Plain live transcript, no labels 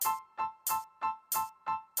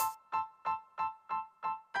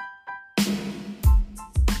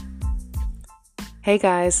Hey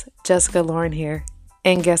guys, Jessica Lauren here.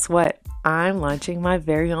 And guess what? I'm launching my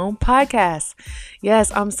very own podcast.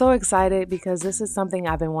 Yes, I'm so excited because this is something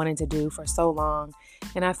I've been wanting to do for so long.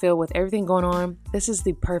 And I feel with everything going on, this is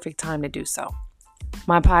the perfect time to do so.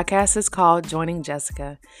 My podcast is called Joining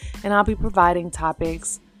Jessica, and I'll be providing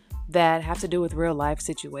topics that have to do with real life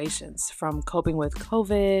situations, from coping with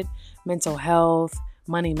COVID, mental health,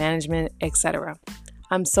 money management, etc.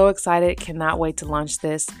 I'm so excited, cannot wait to launch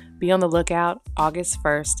this. Be on the lookout, August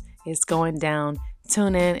 1st. It's going down.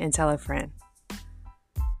 Tune in and tell a friend.